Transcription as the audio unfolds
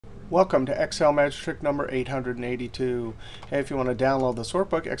Welcome to Excel Magic Trick number 882. Hey, if you want to download this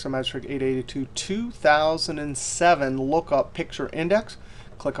workbook, Excel Magic Trick 882 2007 Lookup Picture Index,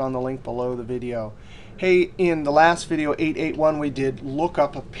 click on the link below the video. Hey, in the last video, 881, we did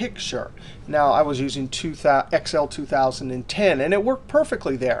Lookup a Picture. Now, I was using Excel 2010, and it worked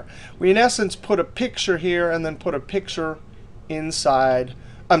perfectly there. We, in essence, put a picture here and then put a picture inside,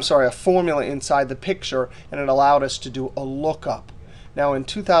 a formula inside the picture, and it allowed us to do a lookup. Now, in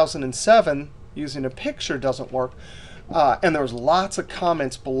 2007, using a picture doesn't work. And there was lots of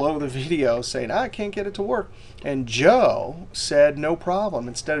comments below the video saying, I can't get it to work. And Joe said, no problem.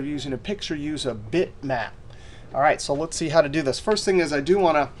 Instead of using a picture, use a bitmap. All right, so let's see how to do this. First thing is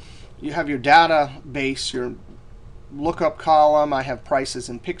you have your database, your lookup column. I have prices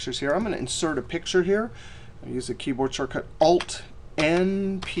and pictures here. I'm going to insert a picture here. I use the keyboard shortcut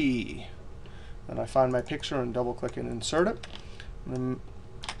Alt-NP. Then I find my picture and double click and insert it.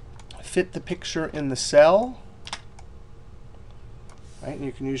 Fit the picture in the cell. Right, and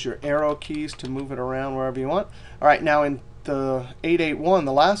you can use your arrow keys to move it around wherever you want. All right, now in the 881,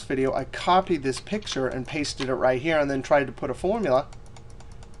 the last video, I copied this picture and pasted it right here and then tried to put a formula.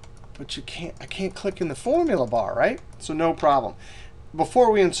 But I can't click in the formula bar, right? So no problem.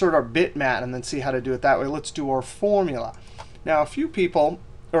 Before we insert our bitmap and then see how to do it that way, let's do our formula. Now, a few people,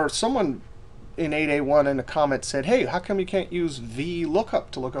 or someone in 881 in a comment said, hey, how come you can't use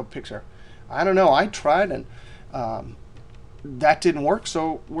VLOOKUP to look up a picture? I don't know. I tried, and that didn't work.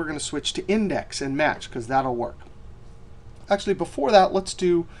 So we're going to switch to index and match, because that'll work. Actually, before that, let's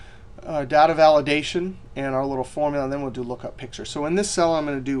do data validation and our little formula, and then we'll do lookup picture. So in this cell, I'm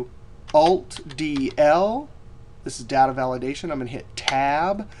going to do Alt-DL. This is data validation. I'm going to hit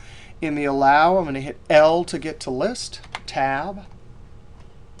Tab. In the allow, I'm going to hit L to get to list, Tab,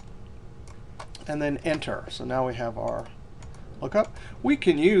 and then Enter. So now we have our lookup. We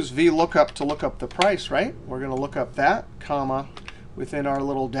can use VLOOKUP to look up the price, right? We're going to look up that, comma, within our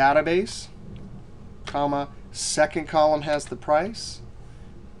little database, comma, second column has the price,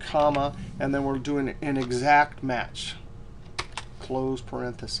 comma, and then we're doing an exact match, close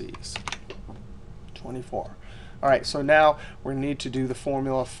parentheses, 24. All right, so now we need to do the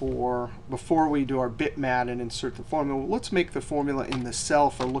formula before we do our bitmap and insert the formula. Let's make the formula in the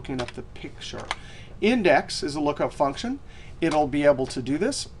cell for looking up the picture. Index is a lookup function. It'll be able to do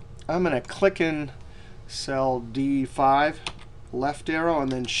this. I'm going to click in cell D5, left arrow,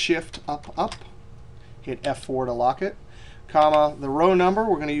 and then Shift up, up. Hit F4 to lock it. Comma, the row number,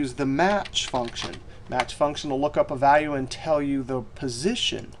 we're going to use the match function. Match function will look up a value and tell you the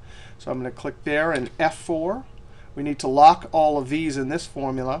position. So I'm going to click there and F4. We need to lock all of these in this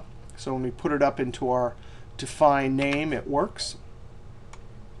formula. So when we put it up into our define name, it works.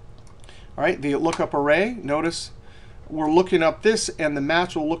 All right, the lookup array, notice we're looking up this, and the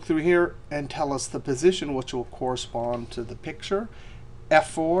match will look through here and tell us the position, which will correspond to the picture.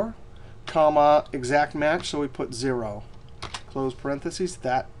 F4, comma, exact match, so we put 0. Close parentheses.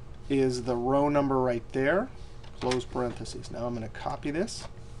 That is the row number right there. Close parentheses. Now I'm going to copy this.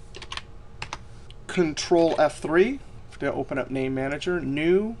 Control F3 to open up Name Manager.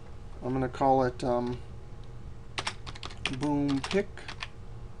 New. I'm going to call it Boom Pick.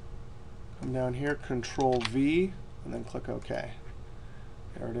 Come down here, Control V, and then click OK.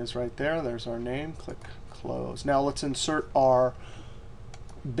 There it is right there. There's our name. Click Close. Now let's insert our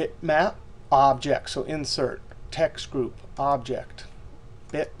bitmap object. So insert text group object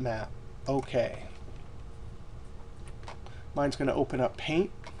bitmap. OK. Mine's going to open up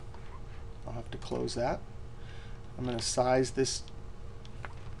Paint. I'll have to close that. I'm going to size this.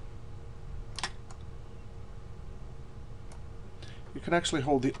 You can actually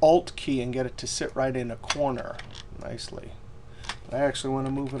hold the Alt key and get it to sit right in a corner nicely. But I actually want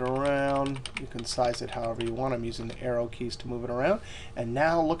to move it around. You can size it however you want. I'm using the arrow keys to move it around. And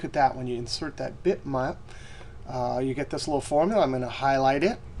now look at that. When you insert that bitmap, you get this little formula. I'm going to highlight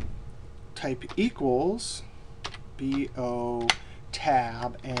it, type equals, BO,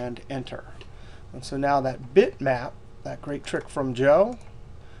 Tab, and Enter. And so now that bitmap, that great trick from Joe,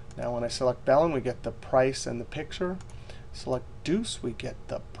 now when I select Bellin, we get the price and the picture. Select Deuce, we get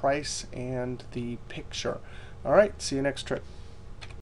the price and the picture. All right, see you next trick.